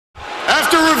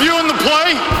After reviewing the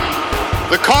play,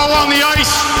 the call on the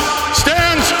ice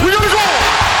stands. We gotta go!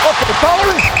 Okay,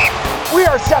 fellas, we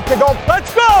are set to go.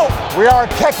 Let's go! We are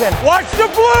kicking. Watch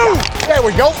the blue! There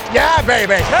we go. Yeah,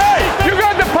 baby. Hey, you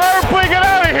got the power play, get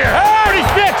out of here! Hey,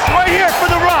 36, right here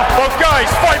for the rough! Both guys,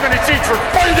 5 minutes each for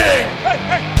fighting!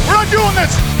 Hey, we're not doing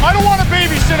this! I don't want to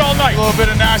babysit all night! A little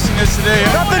bit of nastiness today,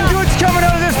 huh? Nothing good's coming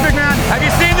out of this, big man! Have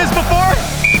you seen this before?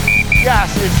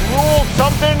 Yes, it's rule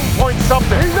something, point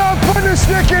something. He's not putting a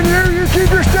stick in you, you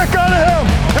keep your stick out of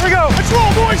him! Here we go! Let's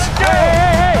roll, boys!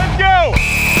 Hey! Let's go!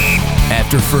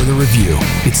 After further review,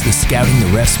 it's the Scouting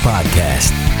the Refs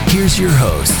podcast. Here's your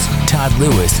hosts, Todd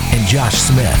Lewis and Josh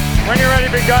Smith. When you're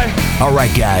ready, big guy. All right,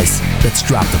 guys, let's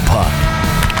drop the puck.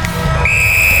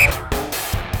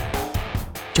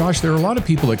 Josh, there are a lot of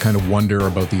people that kind of wonder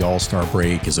about the All-Star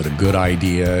break. Is it a good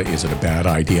idea? Is it a bad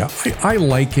idea? I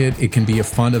like it. It can be a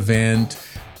fun event.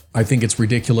 I think it's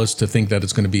ridiculous to think that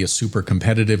it's going to be a super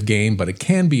competitive game, but it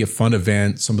can be a fun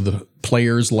event. Some of the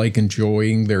players like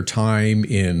enjoying their time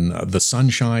in the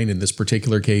sunshine, in this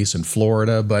particular case in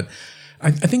Florida. But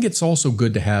I think it's also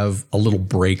good to have a little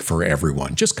break for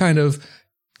everyone. Just kind of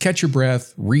catch your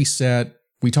breath, reset.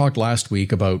 We talked last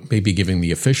week about maybe giving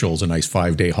the officials a nice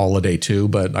 5-day holiday too,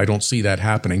 but I don't see that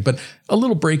happening. But a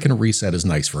little break and a reset is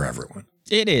nice for everyone.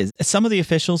 It is. Some of the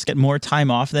officials get more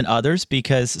time off than others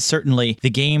because certainly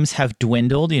the games have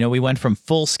dwindled. You know, we went from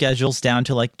full schedules down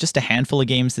to like just a handful of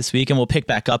games this week, and we'll pick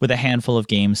back up with a handful of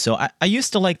games. So I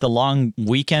used to like the long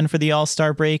weekend for the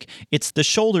All-Star break. It's the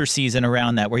shoulder season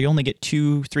around that where you only get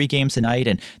 2-3 games a night,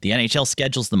 and the NHL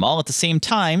schedules them all at the same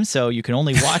time, so you can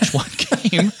only watch one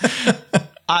game.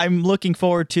 I'm looking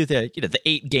forward to the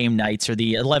 8-game nights or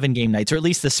the 11-game nights, or at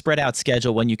least the spread out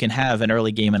schedule when you can have an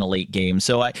early game and a late game.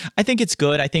 So I think it's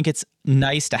good. I think it's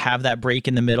nice to have that break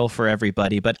in the middle for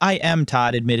everybody. But I am,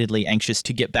 Todd, admittedly anxious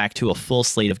to get back to a full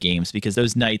slate of games because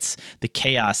those nights, the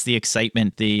chaos, the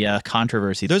excitement, the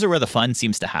controversy, those are where the fun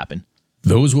seems to happen.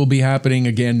 Those will be happening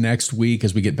again next week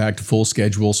as we get back to full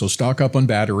schedule. So stock up on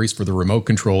batteries for the remote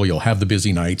control. You'll have the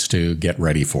busy nights to get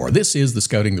ready for. This is the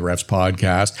Scouting the Refs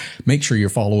podcast. Make sure you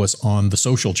follow us on the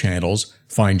social channels.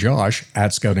 Find Josh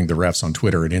at Scouting the Refs on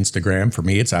Twitter and Instagram. For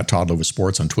me, it's at Todd Lewis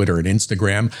Sports on Twitter and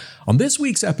Instagram. On this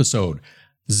week's episode,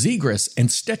 Zegras and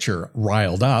Stetcher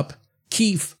riled up.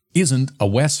 Keefe isn't a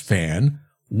West fan.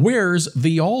 Where's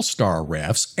the All-Star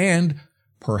refs? And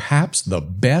perhaps the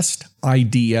best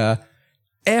idea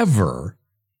ever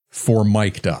for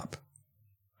Mic'd Up.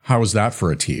 How is that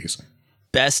for a tease?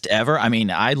 Best ever? I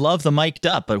mean, I love the Mic'd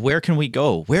Up, but where can we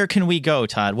go? Where can we go,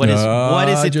 Todd? What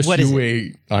is it? Just what you is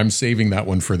wait. I'm saving that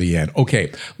one for the end.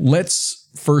 Okay, let's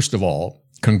first of all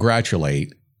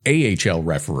congratulate AHL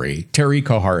referee Terry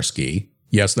Koharski.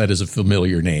 Yes, that is a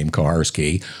familiar name,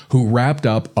 Koharski, who wrapped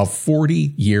up a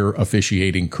 40-year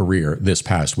officiating career this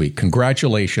past week.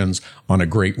 Congratulations on a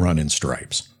great run in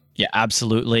stripes. Yeah,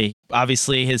 absolutely.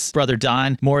 Obviously, his brother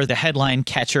Don, more the headline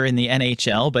catcher in the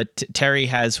NHL, but Terry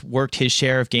has worked his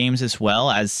share of games as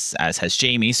well, as has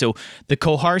Jamie. So the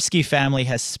Koharski family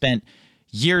has spent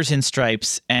years in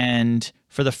stripes, and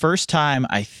for the first time,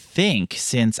 I think,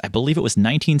 since I believe it was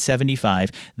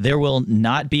 1975, there will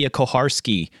not be a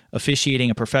Koharski officiating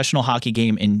a professional hockey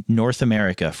game in North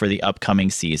America for the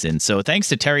upcoming season. So thanks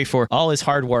to Terry for all his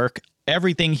hard work.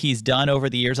 Everything he's done over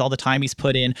the years, all the time he's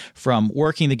put in from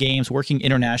working the games, working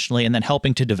internationally, and then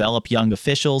helping to develop young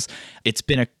officials. It's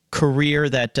been a career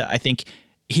that I think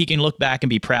he can look back and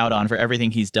be proud on for everything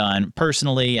he's done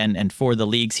personally and for the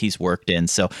leagues he's worked in.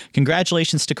 So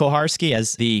congratulations to Koharski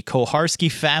as the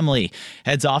Koharski family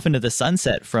heads off into the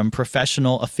sunset from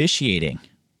professional officiating.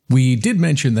 We did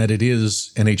mention that it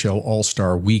is NHL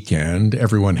All-Star Weekend.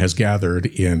 Everyone has gathered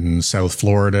in South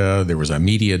Florida. There was a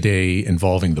media day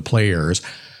involving the players.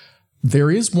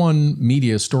 There is one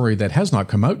media story that has not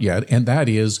come out yet, and that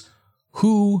is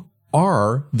who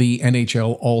are the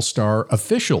NHL All-Star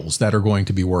officials that are going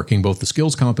to be working both the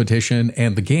skills competition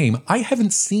and the game. I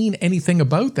haven't seen anything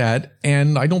about that,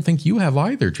 and I don't think you have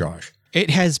either, Josh. It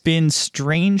has been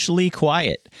strangely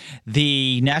quiet.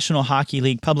 The National Hockey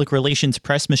League public relations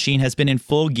press machine has been in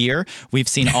full gear. We've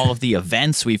seen all of the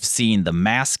events. We've seen the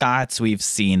mascots. We've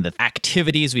seen the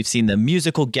activities. We've seen the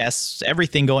musical guests,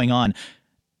 everything going on,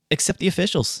 except the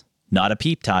officials. Not a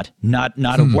peep, Todd. Not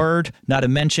a word, not a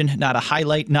mention, not a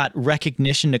highlight, not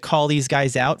recognition to call these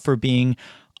guys out for being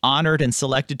honored and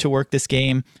selected to work this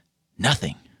game.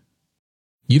 Nothing.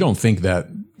 You don't think that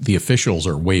the officials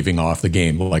are waving off the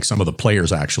game like some of the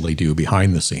players actually do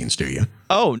behind the scenes, do you?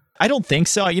 Oh, I don't think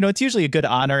so. It's usually a good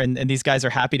honor, and these guys are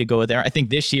happy to go there. I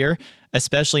think this year,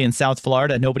 especially in South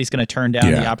Florida, nobody's going to turn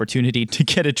down the opportunity to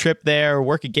get a trip there,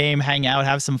 work a game, hang out,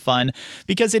 have some fun,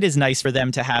 because it is nice for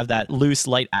them to have that loose,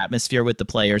 light atmosphere with the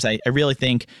players. I really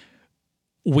think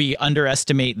we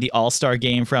underestimate the All-Star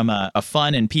game from a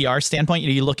fun and PR standpoint.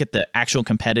 You look at the actual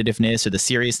competitiveness or the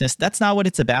seriousness. That's not what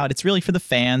it's about. It's really for the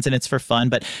fans and it's for fun,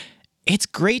 but it's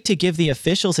great to give the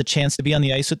officials a chance to be on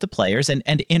the ice with the players and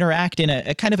interact in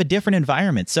a kind of a different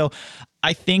environment. So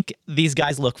I think these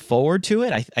guys look forward to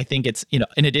it. I think it's,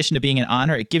 in addition to being an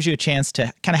honor, it gives you a chance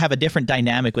to kind of have a different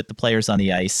dynamic with the players on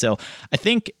the ice. So I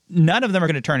think none of them are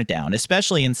going to turn it down,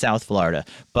 especially in South Florida.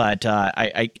 But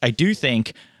I do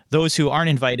think those who aren't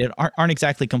invited aren't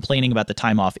exactly complaining about the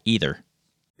time off either.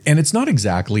 And it's not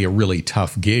exactly a really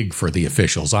tough gig for the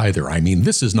officials either. I mean,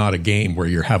 this is not a game where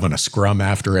you're having a scrum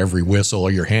after every whistle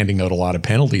or you're handing out a lot of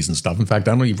penalties and stuff. In fact,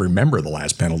 I don't even remember the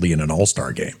last penalty in an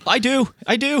All-Star game. I do.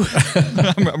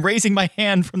 I'm raising my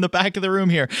hand from the back of the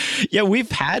room here. Yeah, we've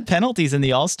had penalties in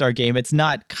the All-Star game. It's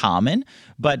not common,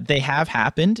 but they have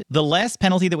happened. The last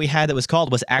penalty that we had that was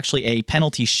called was actually a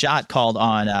penalty shot called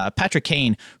on Patrick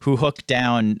Kane, who hooked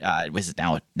down was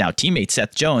now teammate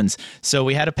Seth Jones. So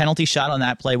we had a penalty shot on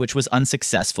that play, which was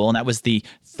unsuccessful, and that was the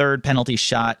third penalty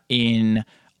shot in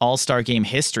All-Star game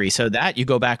history. So that you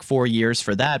go back 4 years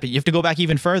for that, but you have to go back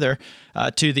even further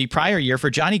to the prior year for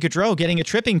Johnny Gaudreau getting a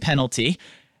tripping penalty.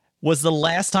 Was the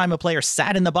last time a player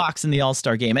sat in the box in the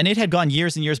All-Star game. And it had gone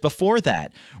years and years before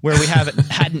that, where we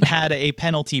hadn't had a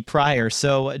penalty prior.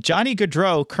 So Johnny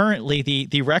Gaudreau, currently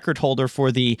the record holder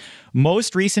for the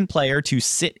most recent player to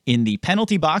sit in the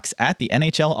penalty box at the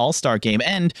NHL All-Star game.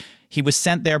 And he was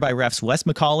sent there by refs Wes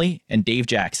McCauley and Dave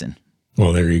Jackson.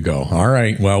 Well, there you go. All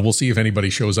right. Well, we'll see if anybody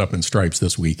shows up in stripes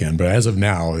this weekend. But as of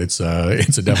now, it's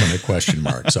a definite question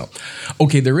mark. So,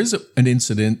 okay, there is an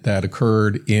incident that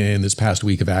occurred in this past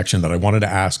week of action that I wanted to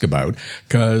ask about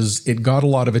because it got a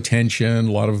lot of attention,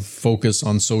 a lot of focus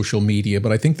on social media.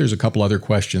 But I think there's a couple other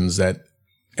questions that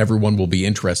everyone will be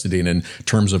interested in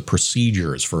terms of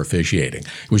procedures for officiating.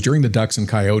 It was during the Ducks and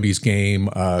Coyotes game,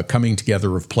 coming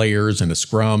together of players in a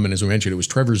scrum. And as we mentioned, it was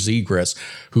Trevor Zegras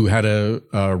who had a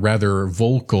rather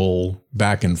vocal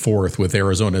back and forth with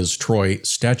Arizona's Troy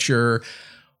Stecher.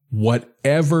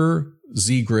 Whatever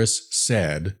Zegras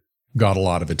said got a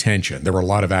lot of attention. There were a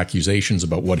lot of accusations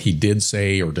about what he did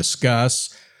say or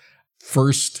discuss.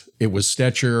 First, it was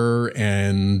Stecher,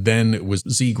 and then it was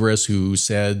Zegras who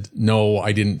said, no,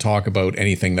 I didn't talk about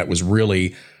anything that was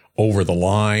really over the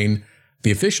line. The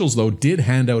officials, though, did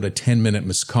hand out a 10-minute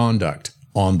misconduct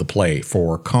on the play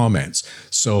for comments.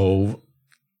 So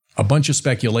a bunch of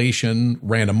speculation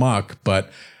ran amok,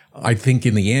 but I think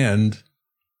in the end,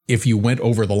 if you went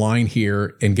over the line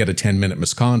here and get a 10-minute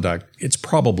misconduct, it's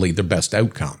probably the best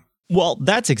outcome. Well,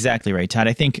 that's exactly right, Todd.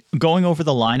 I think going over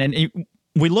the line, and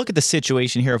we look at the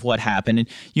situation here of what happened, and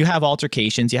you have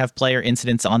altercations, you have player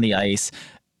incidents on the ice,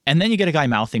 and then you get a guy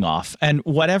mouthing off. And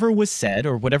whatever was said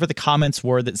or whatever the comments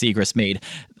were that Zegras made,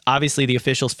 obviously the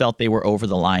officials felt they were over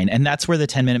the line. And that's where the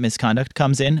 10-minute misconduct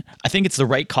comes in. I think it's the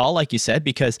right call, like you said,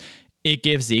 because it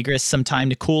gives Zegras some time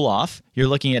to cool off. You're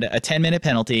looking at a 10-minute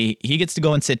penalty. He gets to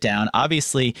go and sit down.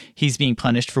 Obviously, he's being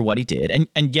punished for what he did.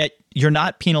 And yet you're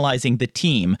not penalizing the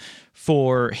team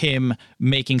for him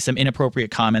making some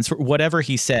inappropriate comments for whatever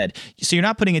he said. So you're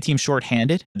not putting a team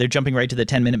shorthanded. They're jumping right to the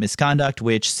 10-minute misconduct,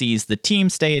 which sees the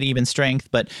team stay at even strength,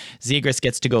 but Zegras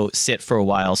gets to go sit for a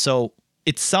while. So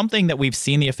it's something that we've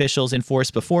seen the officials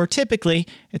enforce before. Typically,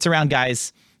 it's around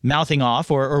guys mouthing off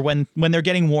or when they're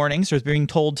getting warnings or being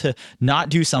told to not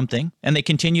do something and they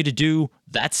continue to do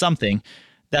that something,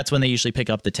 that's when they usually pick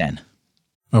up the 10.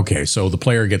 Okay, so the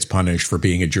player gets punished for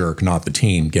being a jerk, not the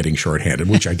team getting shorthanded,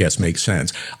 which I guess makes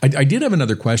sense. I did have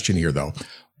another question here, though.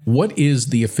 What is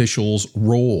the official's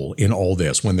role in all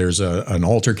this when there's an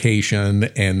altercation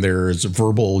and there's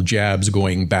verbal jabs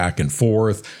going back and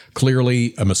forth?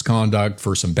 Clearly a misconduct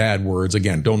for some bad words.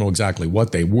 Again, don't know exactly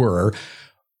what they were.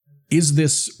 Is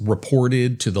this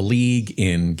reported to the league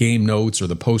in game notes or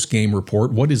the post-game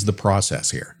report? What is the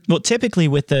process here? Well, typically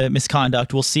with the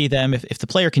misconduct, we'll see them if the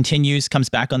player continues, comes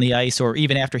back on the ice, or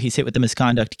even after he's hit with the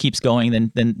misconduct, keeps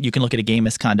going, then you can look at a game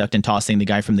misconduct and tossing the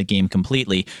guy from the game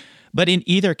completely. But in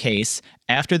either case,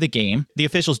 after the game, the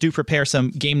officials do prepare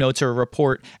some game notes or a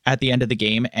report at the end of the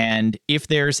game. And if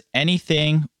there's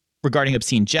anything regarding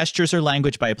obscene gestures or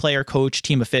language by a player, coach,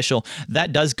 team official,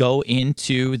 that does go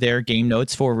into their game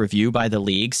notes for review by the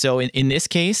league. So in this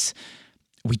case,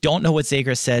 we don't know what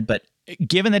Zegras said, but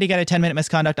given that he got a 10-minute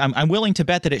misconduct, I'm willing to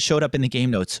bet that it showed up in the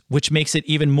game notes, which makes it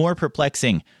even more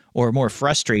perplexing or more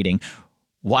frustrating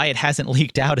why it hasn't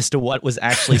leaked out as to what was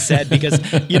actually said. Because,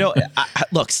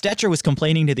 look, Stecher was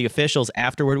complaining to the officials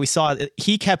afterward. We saw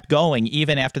he kept going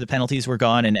even after the penalties were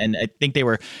gone. And I think they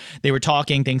were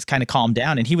talking, things kind of calmed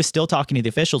down, and he was still talking to the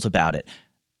officials about it.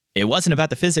 It wasn't about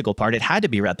the physical part. It had to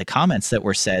be about the comments that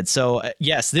were said. So,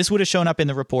 yes, this would have shown up in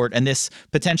the report, and this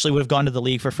potentially would have gone to the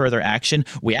league for further action.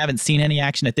 We haven't seen any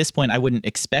action at this point. I wouldn't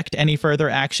expect any further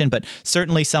action, but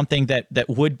certainly something that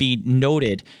would be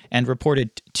noted and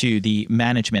reported to the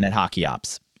management at Hockey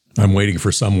Ops. I'm waiting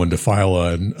for someone to file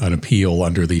an appeal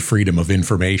under the Freedom of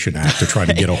Information Act to try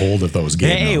to get a hold of those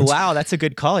game notes. Wow, that's a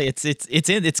good call. It's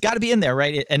got to be in there,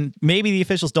 right? And maybe the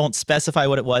officials don't specify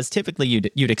what it was. Typically,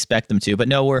 you'd expect them to, but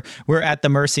no, we're at the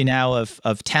mercy now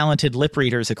of talented lip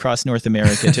readers across North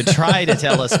America to try to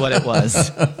tell us what it was.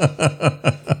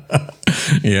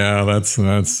 Yeah,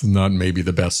 that's not maybe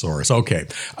the best source. Okay.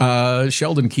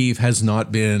 Sheldon Keefe has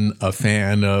not been a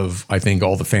fan of, I think,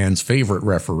 all the fans' favorite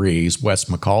referees, Wes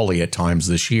McCauley, at times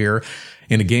this year.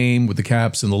 In a game with the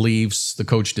Caps and the Leafs, the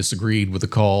coach disagreed with the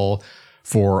call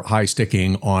for high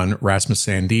sticking on Rasmus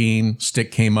Sandin.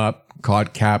 Stick came up,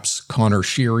 caught Caps Connor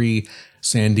Sheary.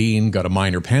 Sandin got a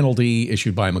minor penalty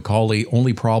issued by McCauley.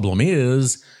 Only problem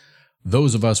is,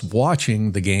 those of us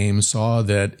watching the game saw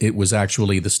that it was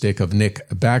actually the stick of Nick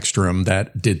Backstrom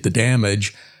that did the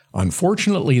damage.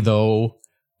 Unfortunately, though,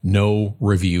 no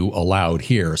review allowed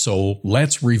here. So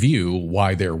let's review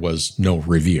why there was no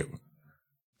review.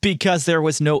 Because there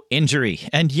was no injury.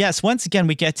 And yes, once again,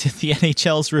 we get to the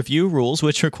NHL's review rules,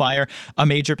 which require a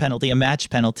major penalty, a match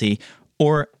penalty,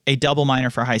 or a double minor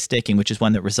for high sticking, which is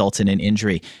one that results in an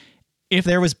injury. If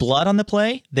there was blood on the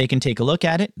play, they can take a look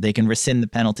at it. They can rescind the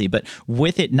penalty. But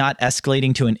with it not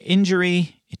escalating to an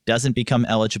injury, it doesn't become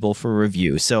eligible for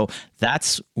review. So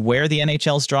that's where the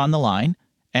NHL's drawn the line.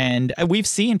 And we've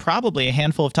seen probably a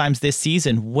handful of times this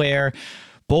season where,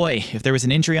 boy, if there was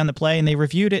an injury on the play and they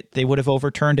reviewed it, they would have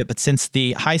overturned it. But since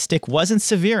the high stick wasn't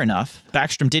severe enough,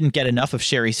 Backstrom didn't get enough of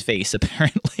Sheary's face,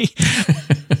 apparently.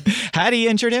 Had he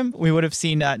injured him, we would have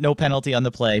seen no penalty on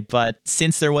the play. But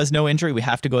since there was no injury, we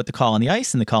have to go with the call on the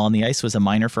ice, and the call on the ice was a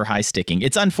minor for high sticking.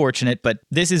 It's unfortunate, but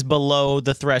this is below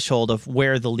the threshold of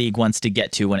where the league wants to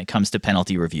get to when it comes to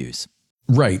penalty reviews.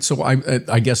 Right. So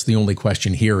I guess the only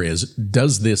question here is,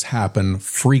 does this happen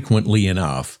frequently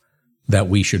enough that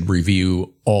we should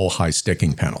review all high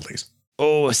sticking penalties?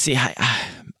 Oh, see,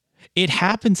 it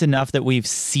happens enough that we've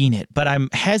seen it, but I'm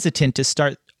hesitant to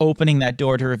start opening that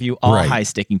door to review all high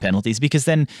sticking penalties, because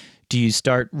then do you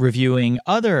start reviewing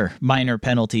other minor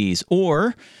penalties?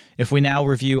 Or if we now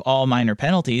review all minor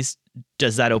penalties,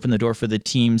 does that open the door for the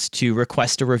teams to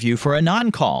request a review for a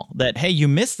non-call that, hey, you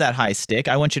missed that high stick,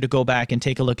 I want you to go back and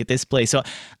take a look at this play? So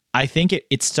I think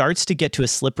it starts to get to a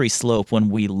slippery slope when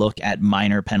we look at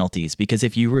minor penalties, because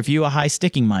if you review a high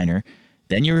sticking minor,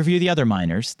 then you review the other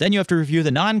minors, then you have to review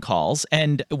the non-calls,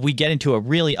 and we get into a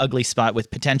really ugly spot with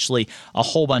potentially a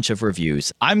whole bunch of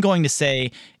reviews. I'm going to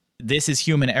say this is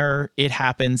human error. It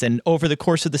happens, and over the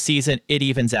course of the season, it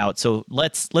evens out. So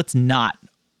let's not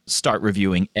start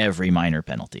reviewing every minor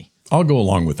penalty. I'll go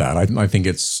along with that. I think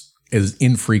it's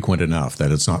infrequent enough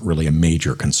that it's not really a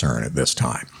major concern at this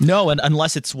time. No, and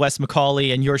unless it's Wes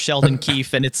McCauley and you're Sheldon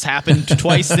Keefe, and it's happened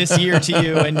twice this year to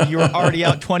you, and you're already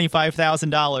out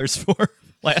 $25,000 for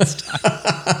last time.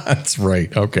 That's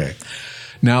right. Okay.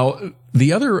 Now,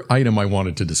 the other item I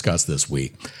wanted to discuss this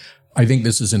week, I think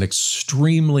this is an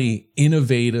extremely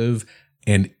innovative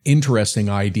and interesting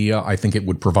idea. I think it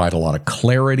would provide a lot of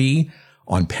clarity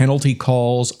on penalty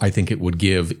calls. I think it would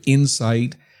give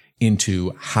insight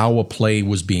into how a play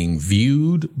was being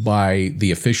viewed by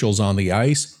the officials on the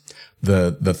ice,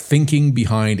 the thinking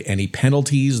behind any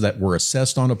penalties that were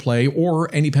assessed on a play,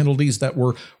 or any penalties that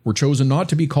were chosen not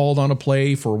to be called on a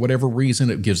play for whatever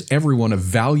reason. It gives everyone a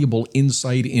valuable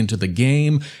insight into the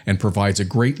game and provides a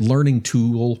great learning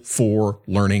tool for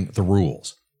learning the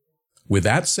rules. With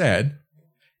that said,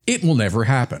 it will never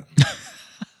happen.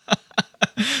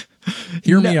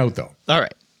 Hear me out, though. All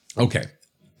right. Okay.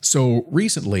 So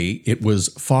recently, it was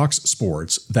Fox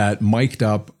Sports that mic'd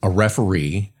up a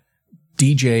referee,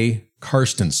 DJ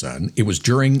Carstensen. It was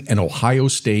during an Ohio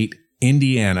State,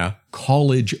 Indiana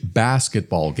college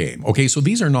basketball game. Okay, so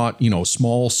these are not,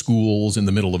 small schools in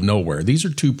the middle of nowhere. These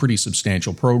are two pretty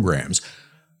substantial programs.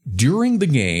 During the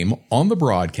game, on the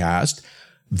broadcast,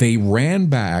 they ran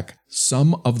back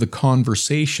some of the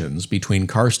conversations between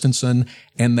Carstensen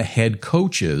and the head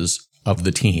coaches of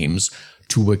the teams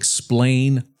to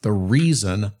explain the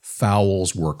reason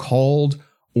fouls were called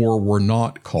or were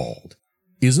not called.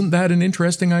 Isn't that an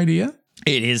interesting idea?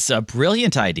 It is a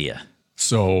brilliant idea.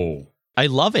 So I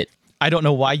love it. I don't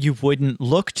know why you wouldn't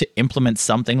look to implement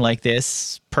something like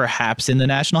this, perhaps in the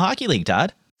National Hockey League,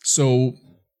 Todd. So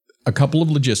a couple of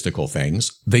logistical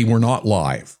things. They were not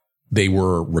live. They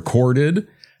were recorded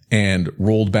and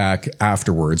rolled back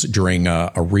afterwards during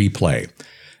a replay.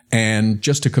 And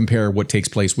just to compare what takes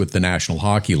place with the National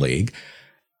Hockey League,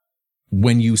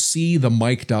 when you see the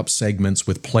mic'd up segments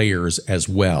with players as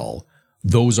well,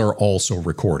 those are also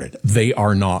recorded. They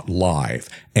are not live.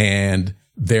 And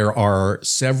there are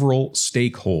several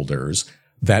stakeholders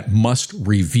that must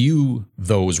review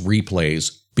those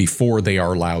replays before they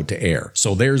are allowed to air.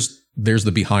 So there's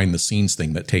the behind the scenes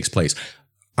thing that takes place.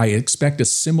 I expect a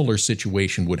similar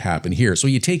situation would happen here. So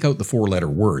you take out the 4-letter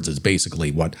words is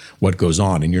basically what goes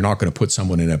on, and you're not going to put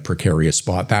someone in a precarious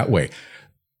spot that way.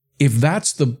 If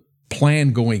that's the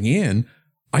plan going in,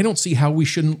 I don't see how we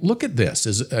shouldn't look at this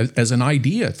as an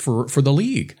idea for the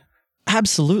league.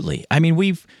 Absolutely. I mean,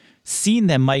 we've seen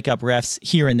them mic up refs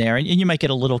here and there, and you might get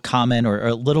a little comment or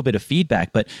a little bit of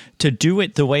feedback, but to do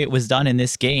it the way it was done in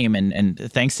this game, and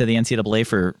thanks to the NCAA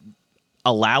for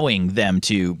allowing them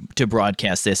to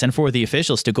broadcast this and for the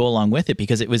officials to go along with it,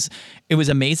 because it was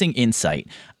amazing insight.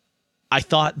 I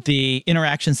thought the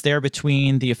interactions there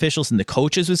between the officials and the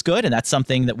coaches was good, and that's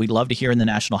something that we'd love to hear in the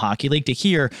National Hockey League, to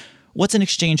hear what's an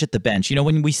exchange at the bench. You know,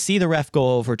 when we see the ref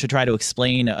go over to try to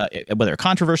explain whether a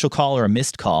controversial call or a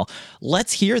missed call,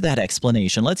 let's hear that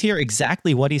explanation. Let's hear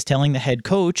exactly what he's telling the head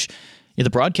coach. You know,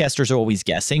 the broadcasters are always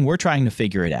guessing. We're trying to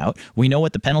figure it out. We know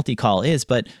what the penalty call is,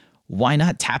 but why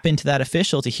not tap into that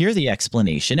official to hear the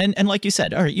explanation? And like you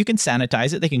said, all right, you can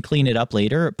sanitize it. They can clean it up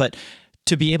later, but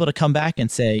to be able to come back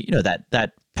and say, you know,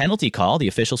 that penalty call, the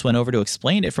officials went over to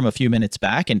explain it from a few minutes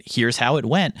back, and here's how it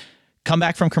went. Come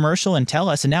back from commercial and tell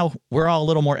us, and now we're all a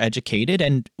little more educated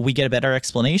and we get a better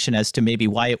explanation as to maybe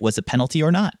why it was a penalty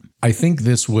or not. I think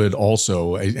this would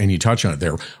also, and you touch on it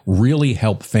there, really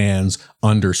help fans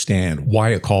understand why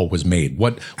a call was made,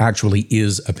 what actually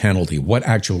is a penalty, what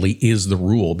actually is the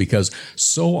rule, because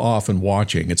so often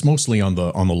watching, it's mostly on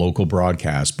the local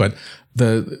broadcast, but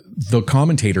the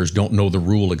commentators don't know the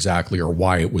rule exactly or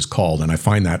why it was called, and I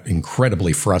find that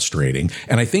incredibly frustrating.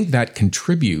 And I think that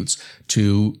contributes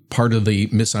to part of the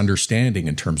misunderstanding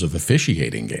in terms of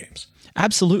officiating games.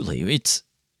 Absolutely.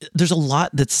 There's a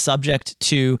lot that's subject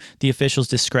to the official's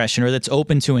discretion or that's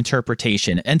open to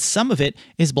interpretation. And some of it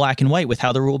is black and white with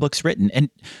how the rule book's written. And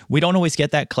we don't always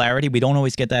get that clarity. We don't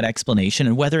always get that explanation.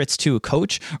 And whether it's to a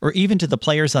coach or even to the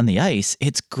players on the ice,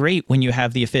 it's great when you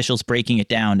have the officials breaking it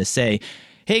down to say,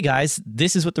 hey guys,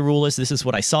 this is what the rule is. This is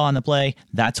what I saw on the play.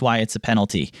 That's why it's a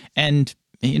penalty. And,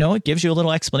 you know, it gives you a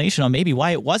little explanation on maybe why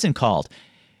it wasn't called.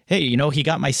 Hey, you know, he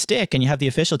got my stick, and you have the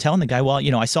official telling the guy, well, you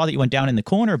know, I saw that you went down in the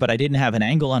corner, but I didn't have an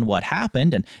angle on what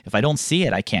happened. And if I don't see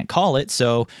it, I can't call it.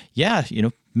 So yeah, you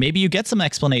know, maybe you get some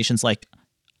explanations like,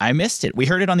 I missed it. We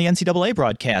heard it on the NCAA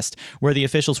broadcast where the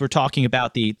officials were talking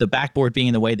about the backboard being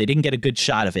in the way. They didn't get a good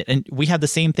shot of it. And we have the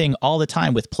same thing all the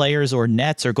time with players or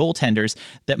nets or goaltenders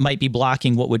that might be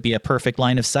blocking what would be a perfect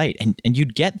line of sight. And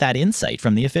you'd get that insight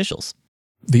from the officials.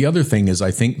 The other thing is, I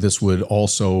think this would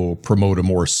also promote a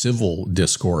more civil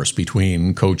discourse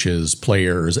between coaches,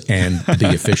 players, and the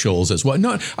officials as well.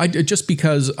 Just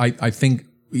because I think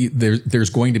there's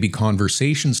going to be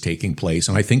conversations taking place,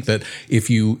 and I think that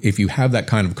if you have that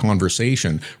kind of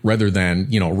conversation, rather than,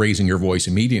 you know, raising your voice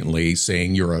immediately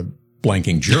saying you're a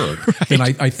blanking jerk, right, then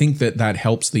I think that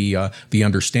helps the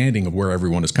understanding of where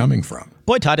everyone is coming from.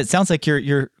 Boy, Todd, it sounds like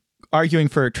you're arguing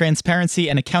for transparency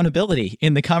and accountability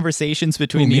in the conversations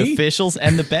between the officials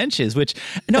and the benches, which,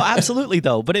 no, absolutely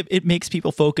though, but it makes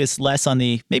people focus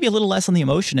maybe a little less on the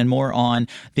emotion and more on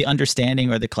the understanding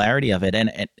or the clarity of it.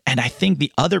 And I think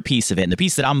the other piece of it, and the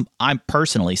piece that I'm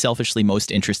personally selfishly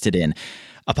most interested in,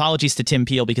 apologies to Tim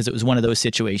Peel because it was one of those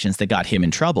situations that got him in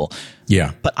trouble.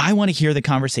 Yeah. But I want to hear the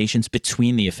conversations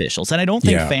between the officials. And I don't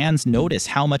think fans notice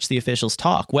how much the officials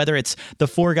talk, whether it's the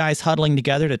four guys huddling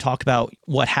together to talk about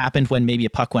what happened when maybe a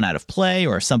puck went out of play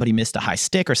or somebody missed a high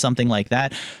stick or something like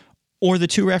that, or the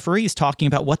two referees talking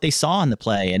about what they saw in the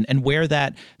play and where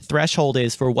that threshold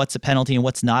is for what's a penalty and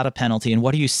what's not a penalty and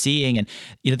what are you seeing. And,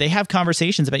 you know, they have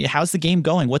conversations about, how's the game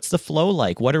going? What's the flow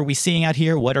like? What are we seeing out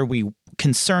here? What are we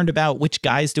concerned about? Which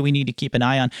guys do we need to keep an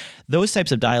eye on? Those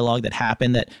types of dialogue that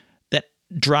happen that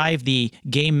drive the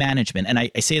game management. And I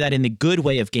say that in the good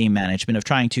way of game management, of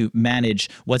trying to manage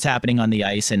what's happening on the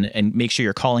ice and make sure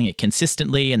you're calling it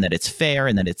consistently and that it's fair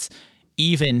and that it's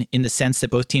even in the sense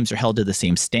that both teams are held to the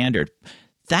same standard.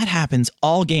 That happens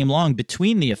all game long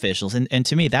between the officials. And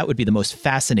to me, that would be the most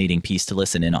fascinating piece to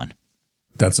listen in on.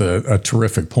 That's a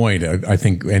terrific point. I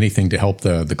think anything to help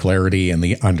the clarity and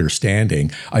the understanding.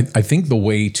 I think the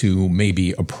way to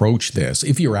maybe approach this,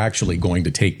 if you're actually going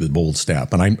to take the bold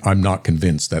step, and I'm not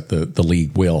convinced that the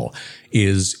league will,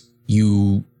 is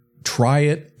you try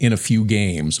it in a few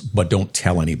games, but don't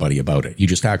tell anybody about it. You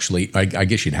just actually, I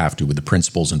guess you'd have to with the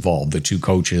principals involved, the two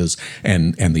coaches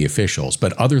and the officials.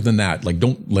 But other than that, like,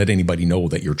 don't let anybody know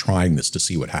that you're trying this to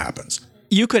see what happens.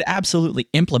 You could absolutely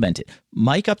implement it.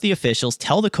 Mic up the officials,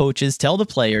 tell the coaches, tell the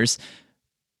players.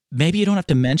 Maybe you don't have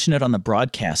to mention it on the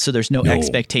broadcast, so there's no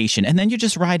expectation. And then you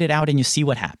just ride it out and you see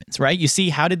what happens, right? You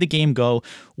see, how did the game go?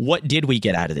 What did we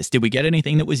get out of this? Did we get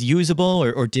anything that was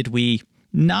usable, or did we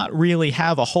not really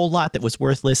have a whole lot that was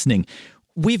worth listening?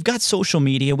 We've got social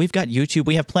media, we've got YouTube,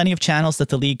 we have plenty of channels that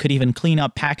the league could even clean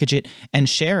up, package it, and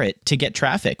share it to get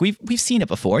traffic. We've seen it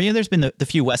before. You know, there's been the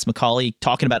few Wes McCauley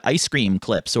talking about ice cream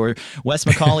clips, or Wes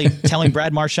McCauley telling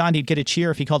Brad Marchand he'd get a cheer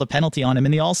if he called a penalty on him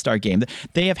in the All-Star game.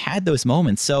 They have had those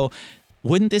moments. So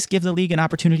wouldn't this give the league an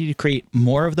opportunity to create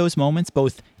more of those moments,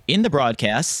 both in the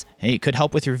broadcasts? Hey, it could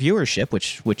help with your viewership,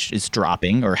 which is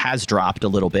dropping or has dropped a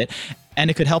little bit. And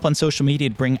it could help on social media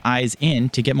to bring eyes in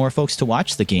to get more folks to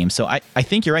watch the game. So I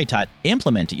think you're right, Todd.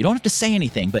 Implement it. You don't have to say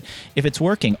anything, but if it's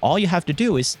working, all you have to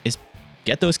do is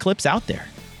get those clips out there.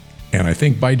 And I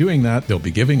think by doing that, they'll be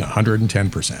giving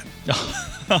 110%.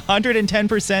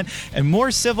 110% and more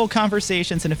civil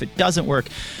conversations. And if it doesn't work,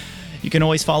 you can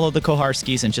always follow the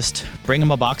Koharskis and just bring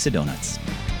them a box of donuts.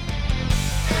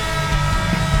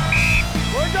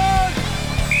 We're good.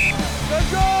 Good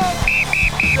job.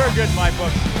 You're good in my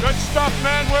book. Good stuff,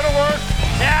 man. Way to work.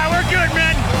 Yeah, we're good,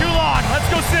 man. Too long. Let's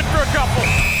go sit for a couple.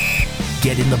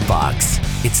 Get in the box.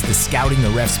 It's the Scouting the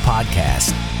Refs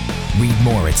podcast. Read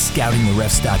more at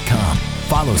scoutingtherefs.com.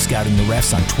 Follow Scouting the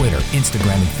Refs on Twitter,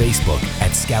 Instagram, and Facebook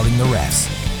at Scouting the Refs.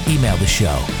 Email the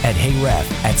show at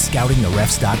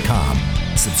heyref@scoutingtherefs.com.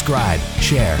 Subscribe,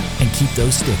 share, and keep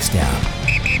those sticks down.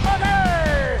 Okay.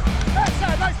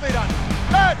 That's nicely done.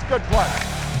 That's good play.